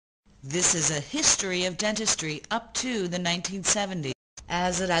This is a history of dentistry up to the 1970s.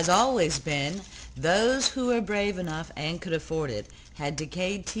 As it has always been, those who were brave enough and could afford it had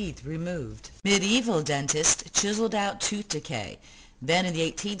decayed teeth removed. Medieval dentists chiseled out tooth decay. Then in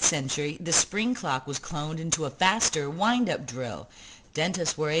the 18th century, the spring clock was cloned into a faster wind-up drill.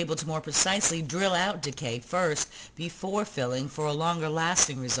 Dentists were able to more precisely drill out decay first before filling for a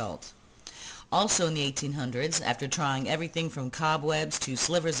longer-lasting result. Also in the 1800s, after trying everything from cobwebs to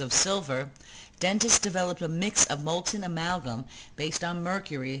slivers of silver, dentists developed a mix of molten amalgam based on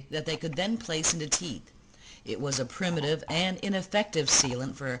mercury that they could then place into teeth. It was a primitive and ineffective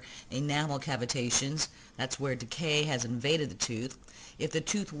sealant for enamel cavitations. That's where decay has invaded the tooth. If the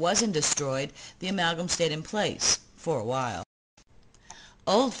tooth wasn't destroyed, the amalgam stayed in place for a while.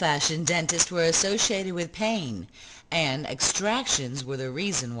 Old-fashioned dentists were associated with pain, and extractions were the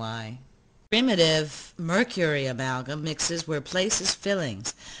reason why. Primitive mercury amalgam mixes were placed as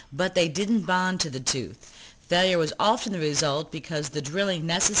fillings, but they didn't bond to the tooth. Failure was often the result because the drilling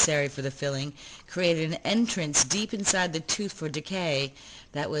necessary for the filling created an entrance deep inside the tooth for decay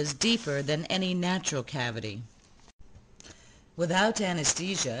that was deeper than any natural cavity. Without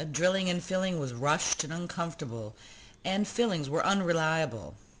anesthesia, drilling and filling was rushed and uncomfortable, and fillings were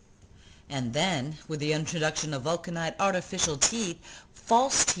unreliable. And then, with the introduction of vulcanite artificial teeth,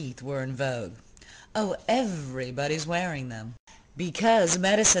 false teeth were in vogue. Oh, everybody's wearing them. Because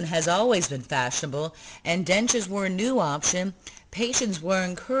medicine has always been fashionable and dentures were a new option, patients were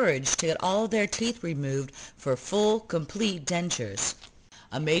encouraged to get all their teeth removed for full, complete dentures.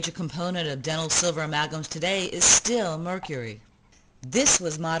 A major component of dental silver amalgams today is still mercury. This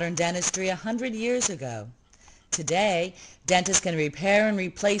was modern dentistry 100 years ago. Today, dentists can repair and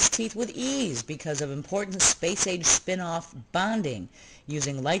replace teeth with ease because of important space-age spin-off bonding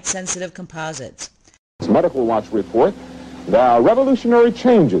using light-sensitive composites. Medical Watch report, there are revolutionary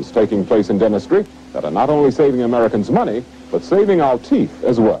changes taking place in dentistry that are not only saving Americans money, but saving our teeth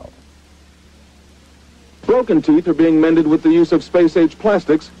as well. Broken teeth are being mended with the use of space-age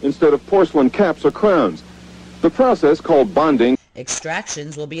plastics instead of porcelain caps or crowns. The process, called bonding,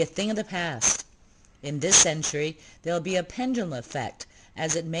 extractions will be a thing of the past. In this century, there will be a pendulum effect,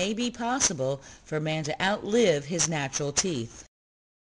 as it may be possible for man to outlive his natural teeth.